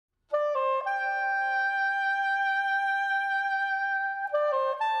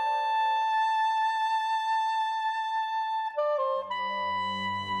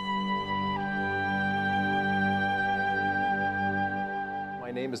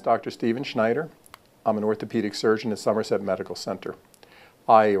name is Dr. Stephen Schneider. I'm an orthopedic surgeon at Somerset Medical Center.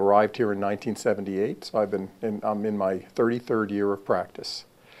 I arrived here in 1978, so I'm in my 33rd year of practice.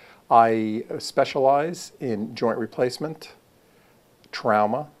 I specialize in joint replacement,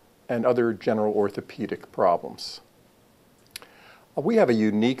 trauma, and other general orthopedic problems. We have a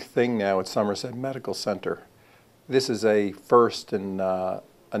unique thing now at Somerset Medical Center. This is a first in a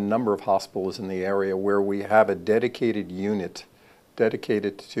number of hospitals in the area where we have a dedicated unit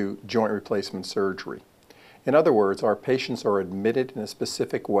dedicated to joint replacement surgery. In other words, our patients are admitted in a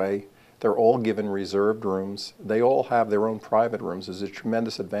specific way. They're all given reserved rooms. They all have their own private rooms. There's a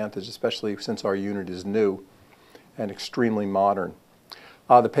tremendous advantage, especially since our unit is new and extremely modern.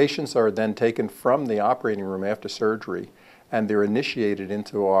 The patients are then taken from the operating room after surgery, and they're initiated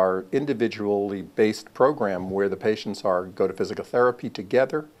into our individually based program where the patients go to physical therapy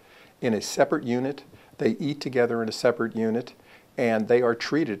together in a separate unit. They eat together in a separate unit, and they are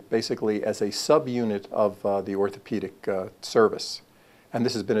treated basically as a subunit of the orthopedic service. And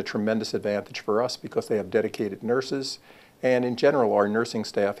this has been a tremendous advantage for us because they have dedicated nurses, and in general our nursing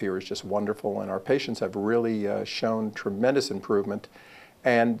staff here is just wonderful, and our patients have really shown tremendous improvement,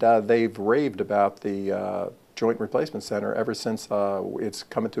 and they've raved about the Joint Replacement Center ever since it's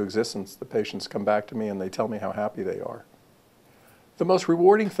come into existence. The patients come back to me and they tell me how happy they are. The most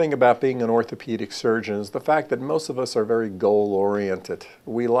rewarding thing about being an orthopedic surgeon is the fact that most of us are very goal-oriented.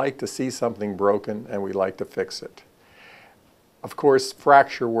 We like to see something broken and we like to fix it. Of course,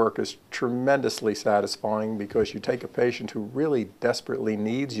 fracture work is tremendously satisfying because you take a patient who really desperately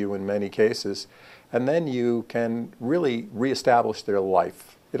needs you in many cases, and then you can really reestablish their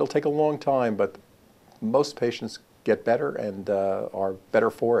life. It'll take a long time, but most patients get better and are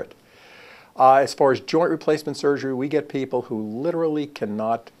better for it. As far as joint replacement surgery, we get people who literally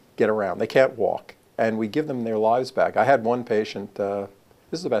cannot get around. They can't walk, and we give them their lives back. I had one patient, this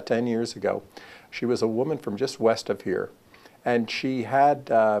is about 10 years ago. She was a woman from just west of here, and she had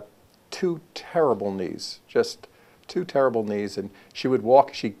two terrible knees, just two terrible knees, and she would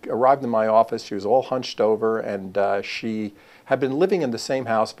walk. She arrived in my office, she was all hunched over, and she had been living in the same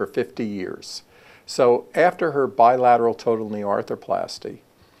house for 50 years. So after her bilateral total knee arthroplasty,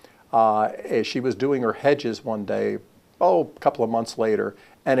 she was doing her hedges one day, a couple of months later,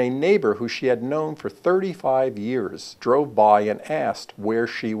 and a neighbor who she had known for 35 years drove by and asked where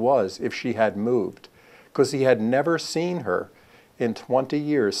she was, if she had moved, because he had never seen her in 20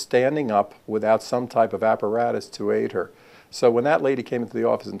 years standing up without some type of apparatus to aid her. So when that lady came into the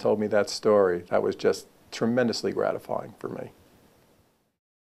office and told me that story, that was just tremendously gratifying for me.